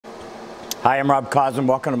Hi, I'm Rob Cosman.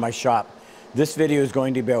 Welcome to my shop. This video is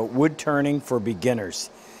going to be about wood turning for beginners.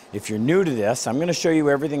 If you're new to this, I'm going to show you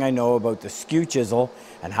everything I know about the Skew Chisel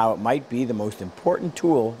and how it might be the most important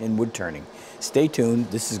tool in wood turning. Stay tuned.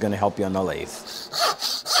 This is going to help you on the lathe.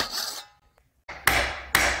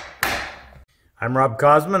 I'm Rob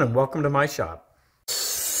Cosman and welcome to my shop.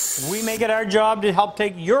 We make it our job to help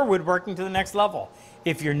take your woodworking to the next level.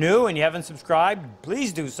 If you're new and you haven't subscribed,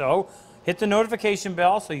 please do so. Hit the notification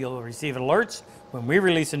bell so you'll receive alerts when we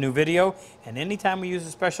release a new video, and anytime we use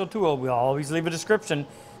a special tool, we'll always leave a description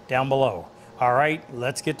down below. All right,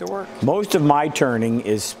 let's get to work. Most of my turning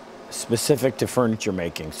is specific to furniture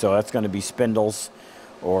making, so that's going to be spindles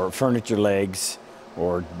or furniture legs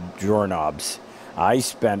or drawer knobs. I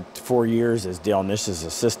spent 4 years as Dale Nish's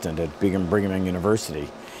assistant at Brigham Young University,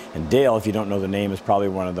 and Dale, if you don't know the name, is probably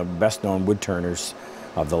one of the best known wood turners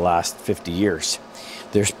of the last 50 years.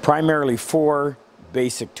 There's primarily 4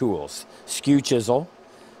 basic tools: skew chisel,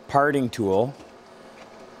 parting tool,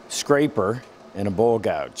 scraper, and a bowl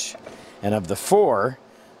gouge. And of the 4,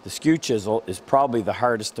 the skew chisel is probably the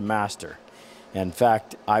hardest to master. In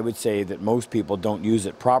fact, I would say that most people don't use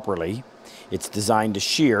it properly. It's designed to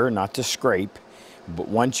shear, not to scrape, but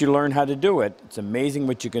once you learn how to do it, it's amazing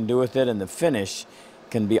what you can do with it, and the finish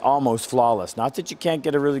can be almost flawless. Not that you can't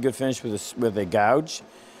get a really good finish with a gouge,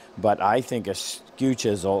 but I think a skew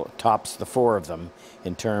chisel tops the 4 of them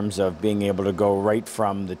in terms of being able to go right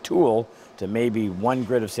from the tool to maybe 1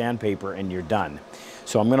 grit of sandpaper and you're done.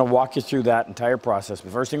 So I'm going to walk you through that entire process.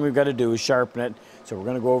 The first thing we've got to do is sharpen it. So we're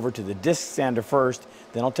going to go over to the disc sander first,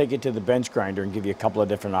 then I'll take it to the bench grinder and give you a couple of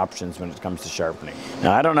different options when it comes to sharpening.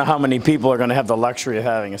 Now, I don't know how many people are going to have the luxury of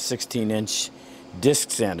having a 16-inch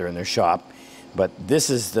disc sander in their shop, but this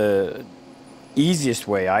is the easiest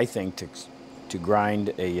way, I think, to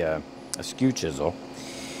grind a skew chisel.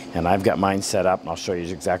 And I've got mine set up, and I'll show you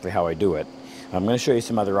exactly how I do it. I'm going to show you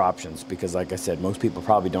some other options because, like I said, most people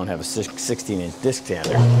probably don't have a 16-inch disc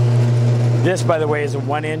sander. This, by the way, is a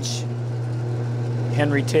 1-inch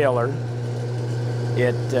Henry Taylor.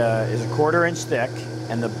 It is a 1/4 inch thick,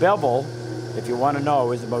 and the bevel, if you want to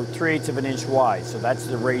know, is about 3/8 of an inch wide. So that's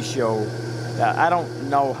the ratio. I don't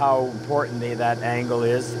know how important that angle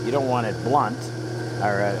is. You don't want it blunt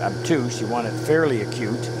or obtuse. You want it fairly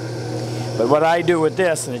acute. But what I do with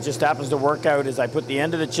this, and it just happens to work out, is I put the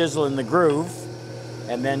end of the chisel in the groove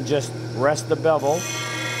and then just rest the bevel.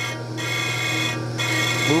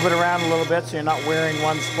 Move it around a little bit so you're not wearing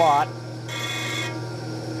one spot.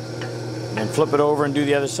 And then flip it over and do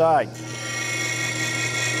the other side.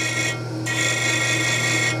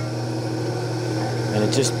 And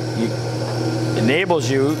it just enables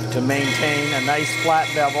you to maintain a nice flat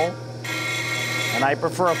bevel. And I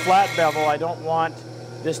prefer a flat bevel. I don't want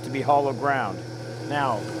this to be hollow ground.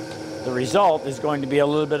 Now, the result is going to be a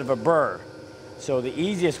little bit of a burr. So the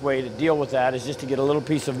easiest way to deal with that is just to get a little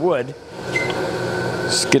piece of wood.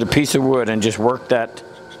 Just get a piece of wood and just work that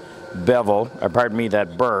bevel, or pardon me,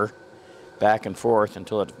 that burr, back and forth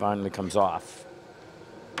until it finally comes off.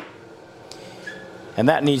 And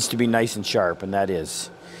that needs to be nice and sharp, and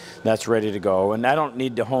that's ready to go. And I don't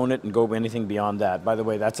need to hone it and go anything beyond that. By the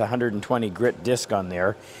way, that's a 120 grit disc on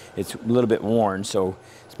there. It's a little bit worn, so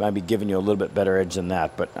it's maybe giving you a little bit better edge than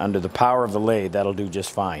that. But under the power of the lathe, that'll do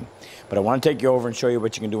just fine. But I want to take you over and show you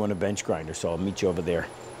what you can do on a bench grinder, so I'll meet you over there.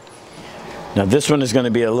 Now this one is going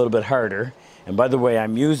to be a little bit harder. And by the way,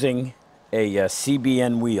 I'm using a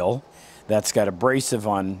CBN wheel that's got abrasive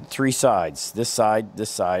on 3 sides, this side,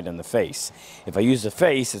 and the face. If I use the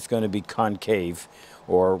face, it's going to be concave,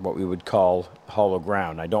 or what we would call hollow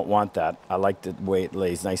ground. I don't want that. I like the way it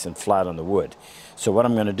lays nice and flat on the wood. So what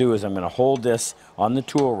I'm going to do is I'm going to hold this on the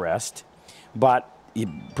tool rest, but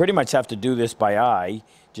you pretty much have to do this by eye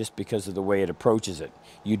just because of the way it approaches it.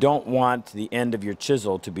 You don't want the end of your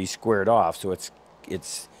chisel to be squared off, so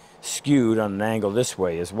it's skewed on an angle this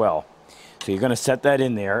way as well. So you're going to set that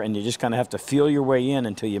in there, and you just kind of have to feel your way in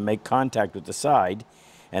until you make contact with the side.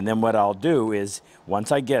 And then what I'll do is,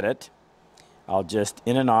 once I get it, I'll just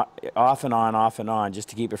in and off and on, just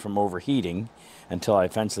to keep it from overheating until I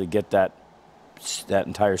eventually get that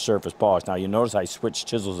entire surface polished. Now you notice I switched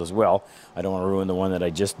chisels as well. I don't want to ruin the one that I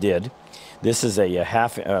just did. This is a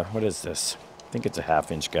half, what is this? I think it's a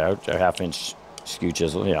 1/2 inch gouge, a 1/2 inch skew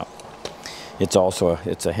chisel, yeah. It's also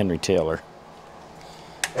it's a Henry Taylor.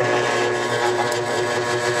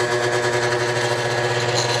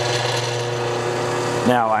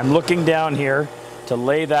 Now I'm looking down here to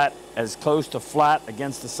lay that as close to flat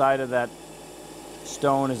against the side of that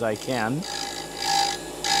stone as I can.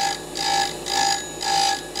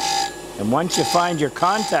 And once you find your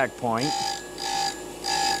contact point,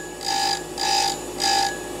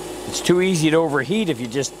 it's It's too easy to overheat if you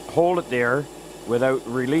just hold it there without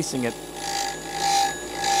releasing it.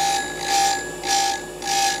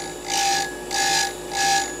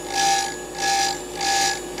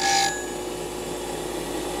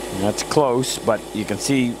 And that's close, but you can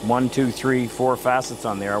see 1, 2, 3, 4 facets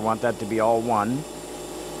on there. I want that to be all one.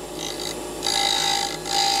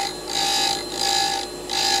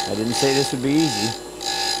 I didn't say this would be easy.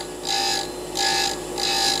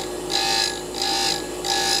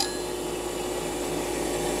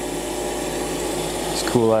 Let's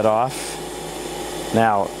cool that off.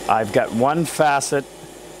 Now, I've got one facet.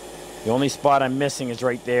 The only spot I'm missing is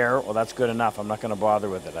right there. Well, that's good enough. I'm not going to bother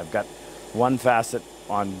with it. I've got one facet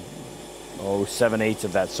on 7/8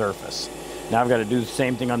 of that surface. Now I've got to do the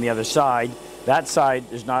same thing on the other side. That side,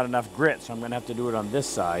 there's not enough grit, so I'm going to have to do it on this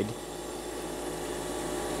side.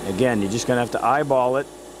 Again, you're just going to have to eyeball it.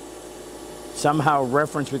 Somehow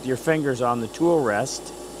reference with your fingers on the tool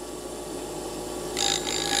rest.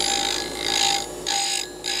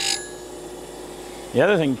 The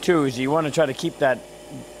other thing too is you want to try to keep that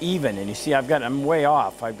even, and you see I'm way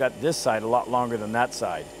off. I've got this side a lot longer than that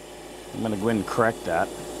side. I'm going to go in and correct that.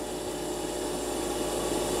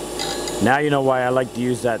 Now you know why I like to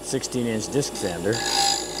use that 16-inch disc sander.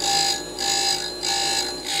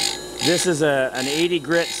 This is an 80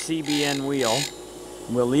 grit CBN wheel.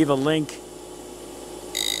 We'll leave a link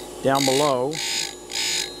down below.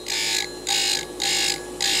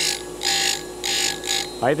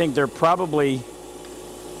 I think they're probably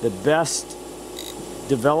the best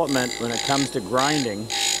development when it comes to grinding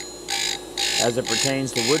as it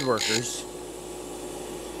pertains to woodworkers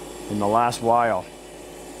in the last while.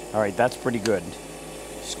 All right, that's pretty good.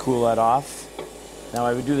 Just cool that off. Now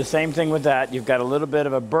I would do the same thing with that. You've got a little bit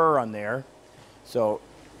of a burr on there. So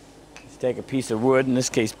just take a piece of wood, in this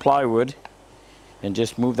case plywood, and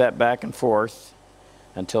just move that back and forth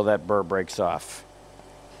until that burr breaks off.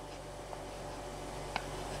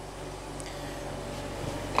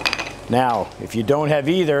 Now, if you don't have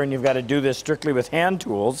either and you've got to do this strictly with hand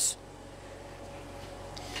tools,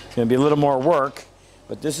 it's going to be a little more work,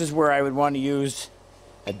 but this is where I would want to use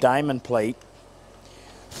a diamond plate.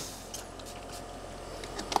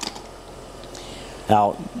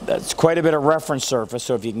 Now, that's quite a bit of reference surface,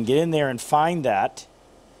 so if you can get in there and find that,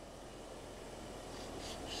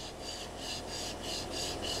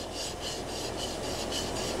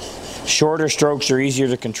 shorter strokes are easier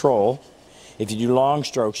to control. If you do long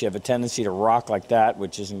strokes, you have a tendency to rock like that,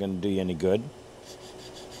 which isn't going to do you any good.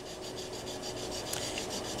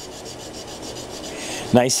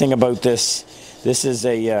 Nice thing about this is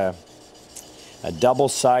a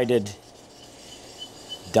double-sided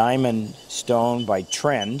diamond stone by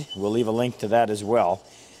Trend. We'll leave a link to that as well.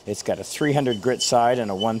 It's got a 300 grit side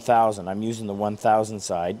and a 1000. I'm using the 1000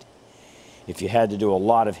 side. If you had to do a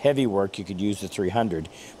lot of heavy work, you could use the 300.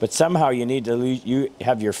 But somehow you need to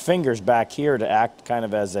have your fingers back here to act kind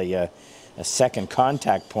of as a second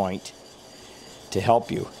contact point to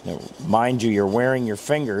help you. Now, mind you, you're wearing your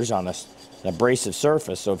fingers on an abrasive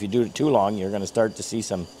surface, so if you do it too long, you're going to start to see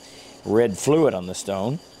some red fluid on the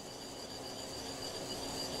stone.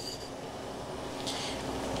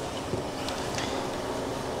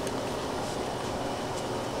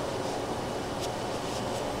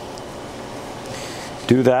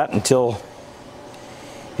 Do that until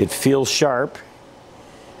it feels sharp,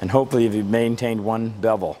 and hopefully you've maintained one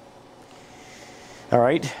bevel. All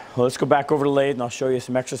right, well, let's go back over the lathe and I'll show you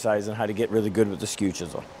some exercises on how to get really good with the skew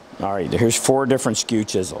chisel. All right, here's 4 different skew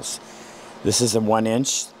chisels. This is a 1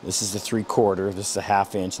 inch, this is a 3/4, this is a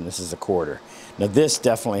 1/2 inch, and this is a 1/4. Now this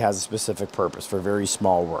definitely has a specific purpose for very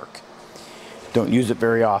small work. Don't use it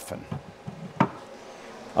very often.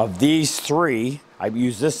 Of these 3, I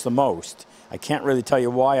use this the most. I can't really tell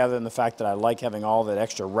you why, other than the fact that I like having all that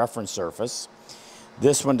extra reference surface.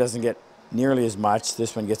 This one doesn't get nearly as much.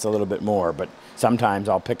 This one gets a little bit more, but sometimes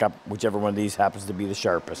I'll pick up whichever one of these happens to be the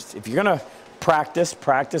sharpest. If you're going to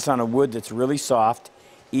practice on a wood that's really soft,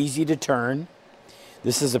 easy to turn.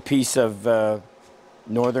 This is a piece of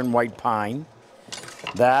northern white pine.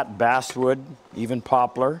 That, basswood, even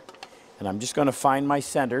poplar. And I'm just going to find my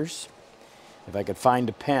centers. If I could find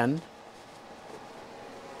a pen.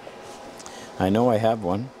 I know I have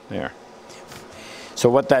one. There. So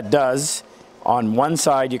what that does, on one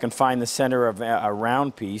side you can find the center of a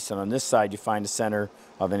round piece, and on this side you find the center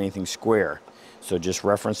of anything square. So just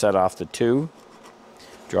reference that off the 2.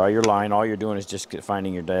 Draw your line. All you're doing is just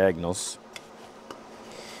finding your diagonals.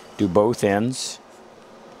 Do both ends.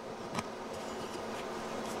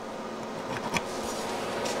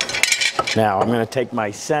 Now I'm going to take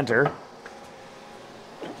my center,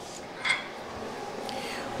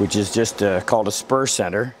 which is just called a spur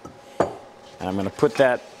center, And I'm going to put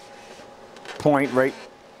that point right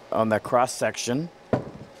on the cross section.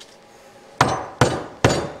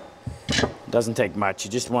 Doesn't take much.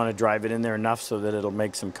 You just want to drive it in there enough so that it'll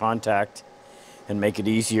make some contact and make it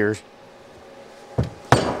easier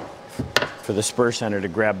for the spur center to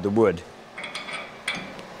grab the wood.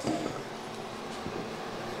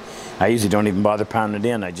 I usually don't even bother pounding it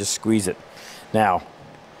in, I just squeeze it. Now,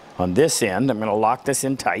 on this end, I'm going to lock this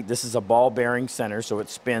in tight. This is a ball bearing center, so it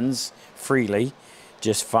spins freely.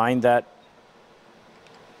 Just find that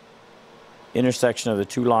intersection of the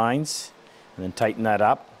two lines and then tighten that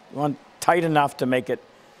up. You want tight enough to make it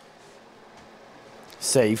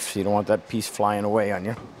safe, so you don't want that piece flying away on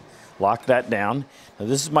you. Lock that down. Now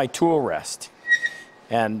this is my tool rest.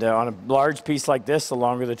 And on a large piece like this, the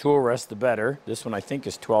longer the tool rest, the better. This one I think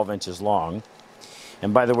is 12 inches long.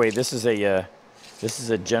 And by the way, this is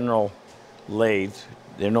a general lathe.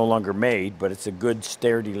 They're no longer made, but it's a good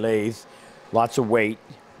sturdy lathe, lots of weight.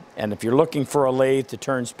 And if you're looking for a lathe to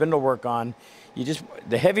turn spindle work on,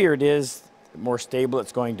 the heavier it is, the more stable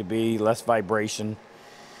it's going to be, less vibration.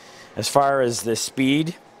 As far as the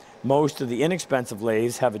speed, most of the inexpensive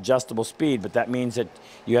lathes have adjustable speed, but that means that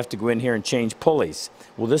you have to go in here and change pulleys.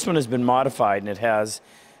 Well, this one has been modified and it has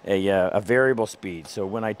a variable speed. So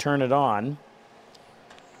when I turn it on,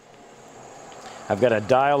 I've got a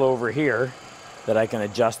dial over here that I can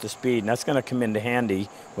adjust the speed, and that's going to come into handy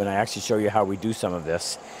when I actually show you how we do some of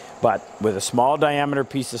this. But with a small diameter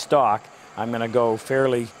piece of stock, I'm going to go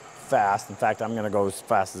fairly fast. In fact, I'm going to go as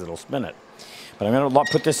fast as it'll spin it. But I'm going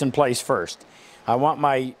to put this in place first. I want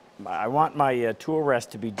my tool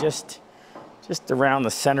rest to be just around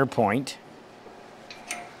the center point.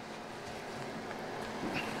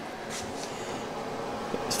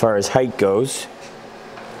 As far as height goes,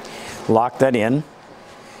 lock that in.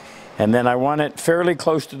 And then I want it fairly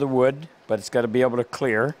close to the wood, but it's got to be able to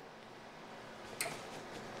clear.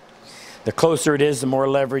 The closer it is, the more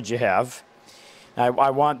leverage you have. I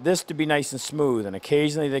want this to be nice and smooth, and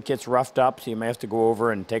occasionally that gets roughed up, so you may have to go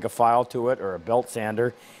over and take a file to it or a belt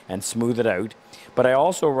sander and smooth it out. But I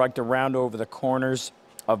also like to round over the corners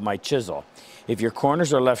of my chisel. If your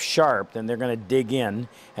corners are left sharp, then they're going to dig in,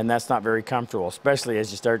 and that's not very comfortable, especially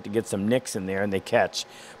as you start to get some nicks in there and they catch.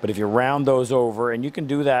 But if you round those over, and you can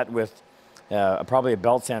do that with probably a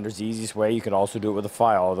belt sander is the easiest way. You could also do it with a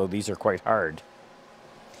file, although these are quite hard.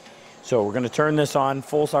 So we're going to turn this on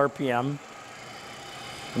full RPM.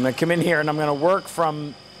 I'm going to come in here and I'm going to work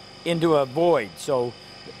from into a void, so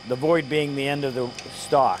the void being the end of the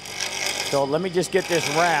stock. So let me just get this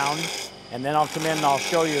round, and then I'll come in and I'll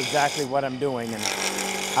show you exactly what I'm doing and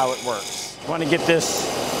how it works. I want to get this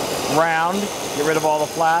round, get rid of all the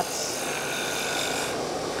flats.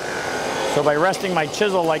 So by resting my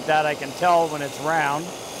chisel like that, I can tell when it's round.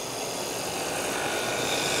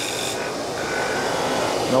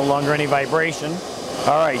 No longer any vibration.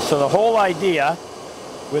 All right, so the whole idea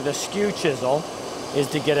with a skew chisel is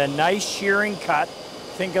to get a nice shearing cut.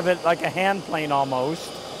 Think of it like a hand plane almost,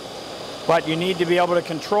 but you need to be able to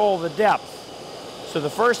control the depth. So the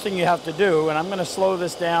first thing you have to do, and I'm going to slow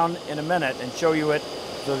this down in a minute and show you it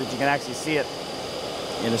so that you can actually see it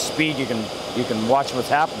in a speed you can watch what's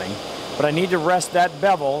happening. But I need to rest that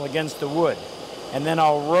bevel against the wood, and then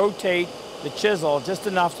I'll rotate the chisel just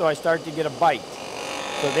enough so I start to get a bite.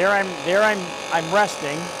 So there I'm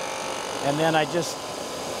resting, and then I just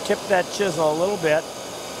tip that chisel a little bit.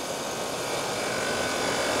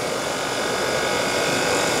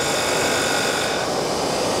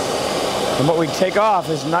 And what we take off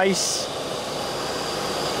is nice.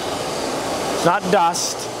 It's not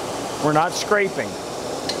dust. We're not scraping.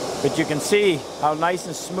 But you can see how nice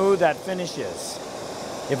and smooth that finish is.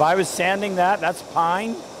 If I was sanding that, that's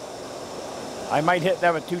pine. I might hit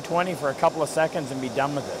that with 220 for a couple of seconds and be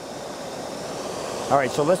done with it. All right,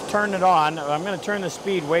 so let's turn it on. I'm going to turn the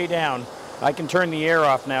speed way down. I can turn the air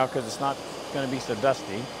off now because it's not going to be so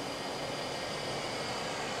dusty.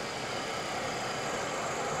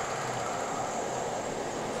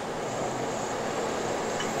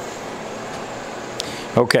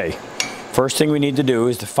 Okay, first thing we need to do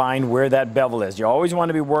is to find where that bevel is. You always want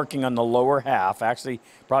to be working on the lower half. Actually,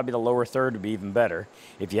 probably the lower third would be even better.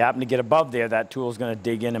 If you happen to get above there, that tool is going to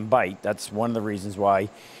dig in and bite. That's one of the reasons why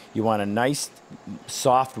you want a nice,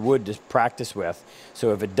 soft wood to practice with.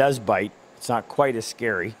 So if it does bite, it's not quite as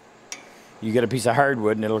scary. You get a piece of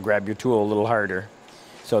hardwood and it'll grab your tool a little harder.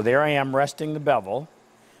 So there I am resting the bevel.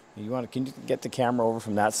 Can you get the camera over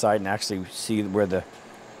from that side and actually see where the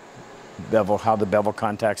bevel, how the bevel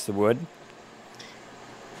contacts the wood?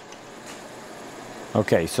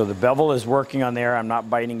 Okay, so the bevel is working on there. I'm not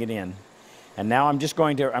biting it in. And now I'm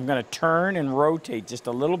going to turn and rotate just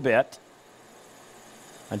a little bit.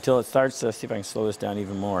 until it starts to, see if I can slow this down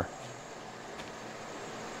even more.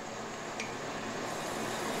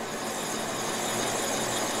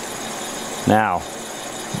 Now,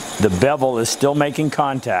 the bevel is still making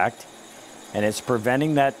contact, and it's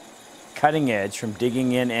preventing that cutting edge from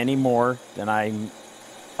digging in any more than I'm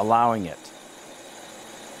allowing it.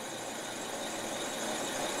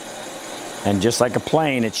 And just like a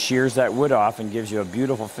plane, it shears that wood off and gives you a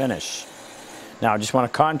beautiful finish. Now, I just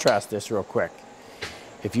want to contrast this real quick.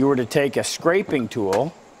 If you were to take a scraping tool,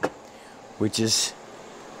 which is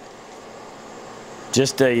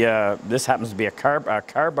just a, this happens to be a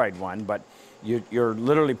carbide one, but you're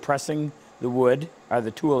literally pressing the wood, or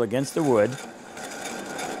the tool against the wood,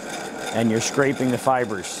 and you're scraping the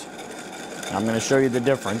fibers. I'm going to show you the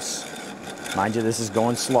difference. Mind you, this is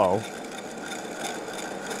going slow.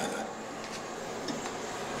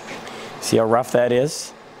 See how rough that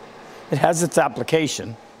is? It has its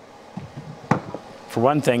application. For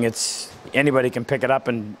one thing, anybody can pick it up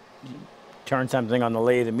and turn something on the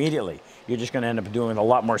lathe immediately. You're just going to end up doing a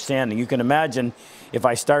lot more sanding. You can imagine if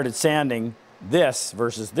I started sanding this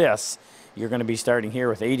versus this, you're going to be starting here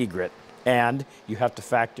with 80 grit. And you have to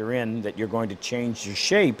factor in that you're going to change your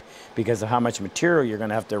shape because of how much material you're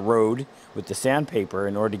going to have to erode with the sandpaper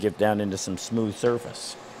in order to get down into some smooth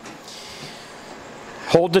surface.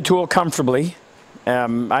 Hold the tool comfortably.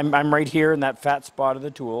 I'm right here in that fat spot of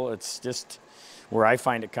the tool. It's just where I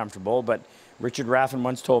find it comfortable, but Richard Raffin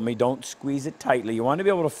once told me, don't squeeze it tightly. You want to be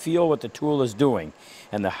able to feel what the tool is doing,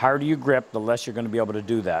 and the harder you grip, the less you're going to be able to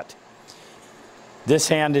do that. This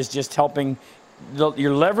hand is just helping.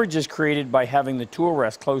 Your leverage is created by having the tool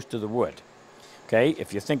rest close to the wood. Okay,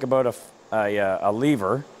 if you think about a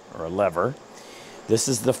lever, or a lever, this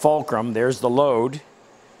is the fulcrum, there's the load.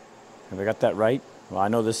 Have I got that right? Well, I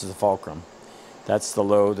know this is the fulcrum. That's the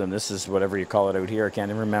load, and this is whatever you call it out here. I can't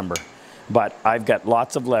even remember. But I've got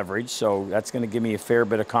lots of leverage, so that's going to give me a fair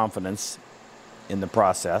bit of confidence in the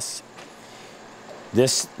process.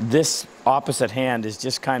 This opposite hand is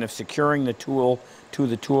just kind of securing the tool to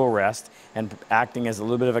the tool rest and acting as a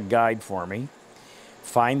little bit of a guide for me.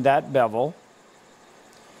 Find that bevel,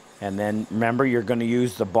 and then remember you're going to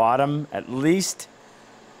use the bottom at least,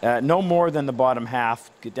 no more than the bottom half.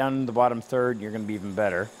 Get down to the bottom third, and you're going to be even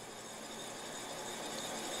better.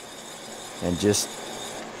 And just,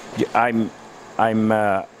 I'm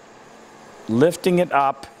lifting it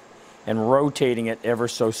up and rotating it ever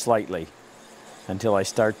so slightly until I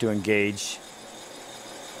start to engage.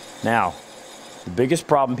 Now, the biggest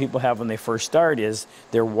problem people have when they first start is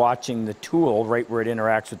they're watching the tool right where it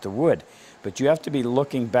interacts with the wood. But you have to be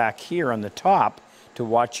looking back here on the top to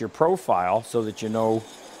watch your profile so that you know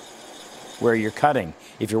where you're cutting.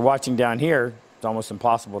 If you're watching down here, it's almost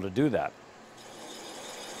impossible to do that.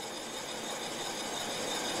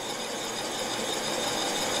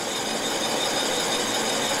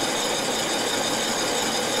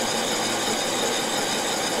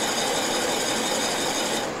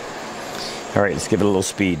 All right, let's give it a little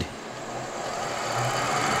speed.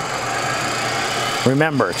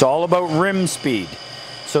 Remember, it's all about rim speed.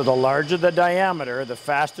 So the larger the diameter, the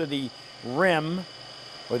faster the rim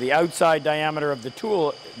or the outside diameter of the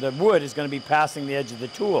tool, the wood is going to be passing the edge of the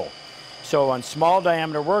tool. So on small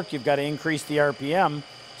diameter work, you've got to increase the RPM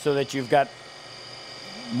so that you've got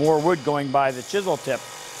more wood going by the chisel tip.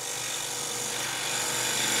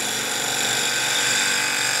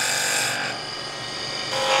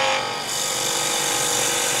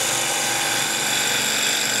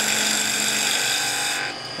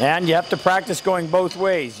 And you have to practice going both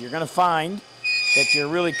ways. You're going to find that you're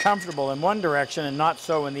really comfortable in one direction and not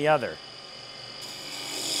so in the other.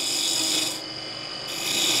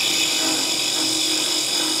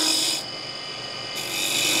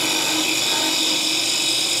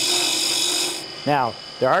 Now,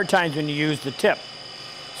 there are times when you use the tip.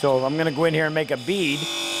 So I'm going to go in here and make a bead.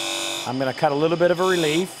 I'm going to cut a little bit of a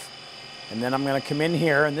relief, and then I'm going to come in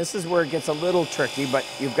here, and this is where it gets a little tricky, but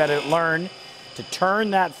you've got to learn to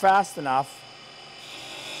turn that fast enough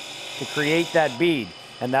to create that bead.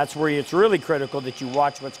 And that's where it's really critical that you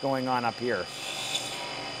watch what's going on up here.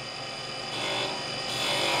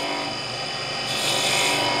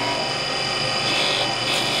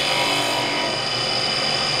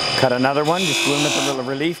 Cut another one, just go in with a little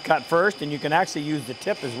relief cut first, and you can actually use the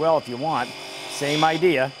tip as well if you want. Same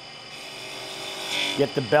idea.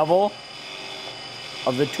 Get the bevel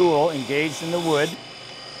of the tool engaged in the wood,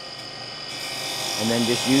 and then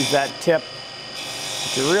just use that tip.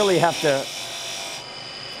 But you really have to,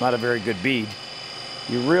 it's not a very good bead,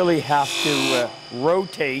 you really have to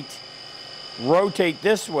rotate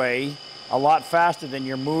this way a lot faster than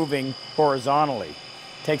you're moving horizontally.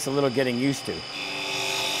 Takes a little getting used to.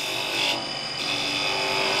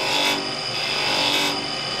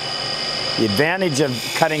 The advantage of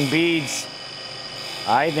cutting beads,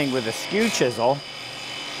 I think, with a skew chisel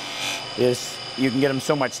is you can get them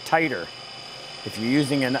so much tighter. If you're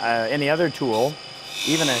using any other tool,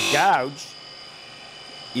 even a gouge,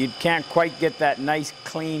 you can't quite get that nice,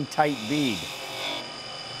 clean, tight bead.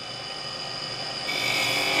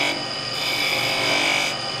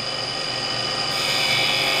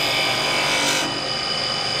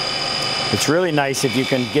 It's really nice if you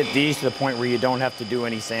can get these to the point where you don't have to do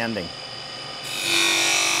any sanding.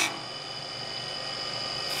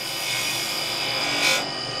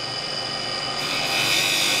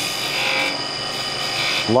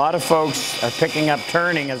 A lot of folks are picking up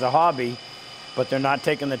turning as a hobby, but they're not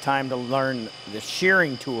taking the time to learn the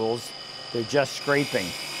shearing tools. They're just scraping.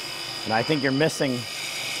 And I think you're missing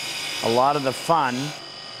a lot of the fun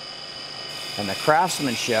and the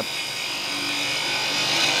craftsmanship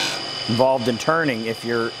involved in turning if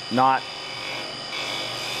you're not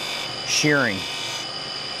shearing.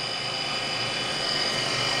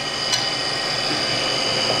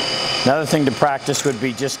 Another thing to practice would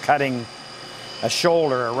be just cutting a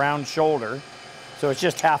shoulder, a round shoulder, so it's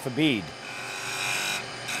just half a bead.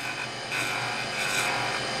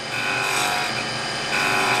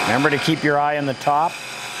 Remember to keep your eye on the top.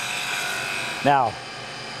 Now,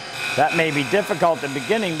 that may be difficult at the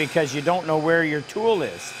beginning because you don't know where your tool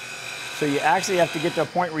is. So you actually have to get to a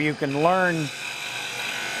point where you can learn,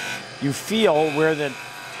 you feel where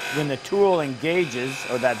when the tool engages,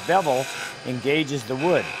 or that bevel engages the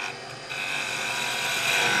wood.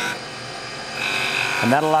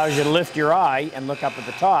 And that allows you to lift your eye and look up at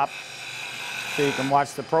the top so you can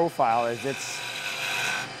watch the profile as it's.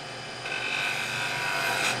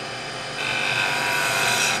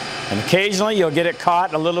 And occasionally you'll get it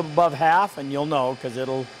caught a little above half, and you'll know because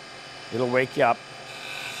it'll wake you up.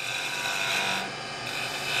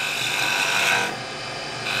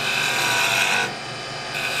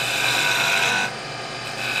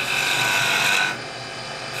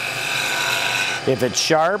 If it's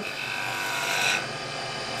sharp,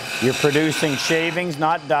 you're producing shavings,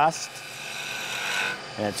 not dust,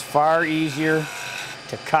 and it's far easier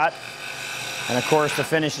to cut, and of course the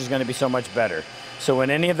finish is going to be so much better. So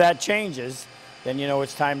when any of that changes, then you know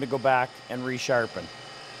it's time to go back and resharpen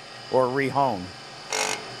or rehone.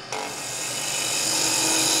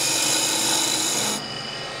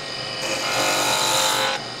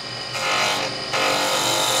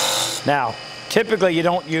 Now, typically you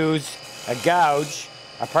don't use a gouge,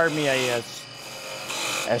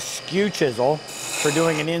 a skew chisel for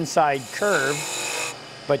doing an inside curve,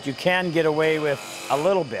 but you can get away with a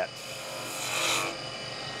little bit.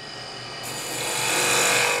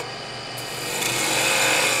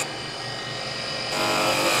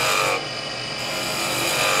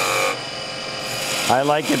 I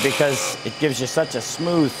like it because it gives you such a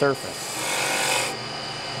smooth surface.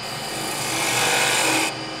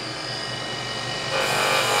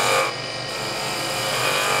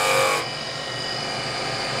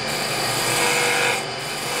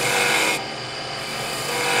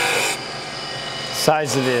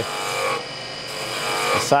 The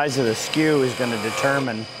size of the skew is going to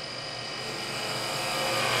determine,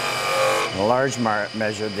 in a large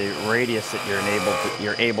measure, the radius that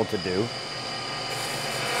you're able to do.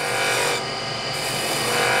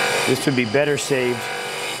 This would be better saved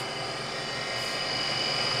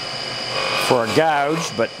for a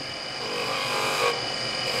gouge, but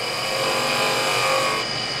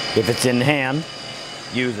if it's in hand,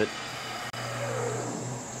 use it.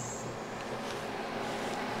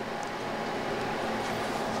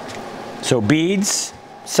 So beads,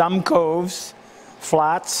 some coves,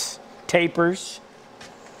 flats, tapers.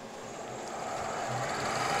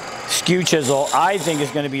 Skew chisel, I think, is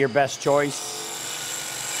going to be your best choice.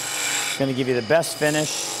 It's going to give you the best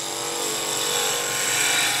finish.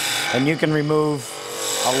 And you can remove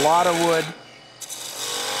a lot of wood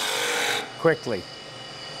quickly.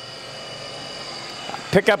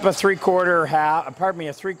 Pick up a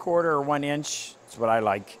 3/4 or 1 inch. That's what I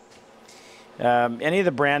like. Any of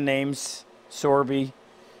the brand names, Sorby,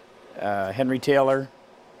 Henry Taylor.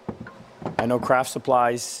 I know Craft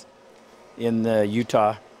Supplies in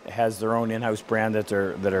Utah has their own in-house brand that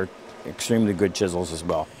are extremely good chisels as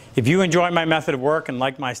well. If you enjoy my method of work and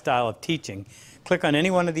like my style of teaching, click on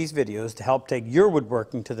any one of these videos to help take your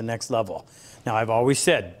woodworking to the next level. Now, I've always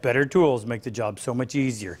said, better tools make the job so much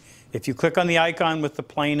easier. If you click on the icon with the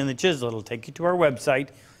plane and the chisel, it'll take you to our website,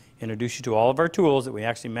 introduce you to all of our tools that we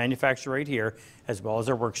actually manufacture right here, as well as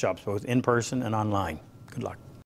our workshops, both in person and online. Good luck.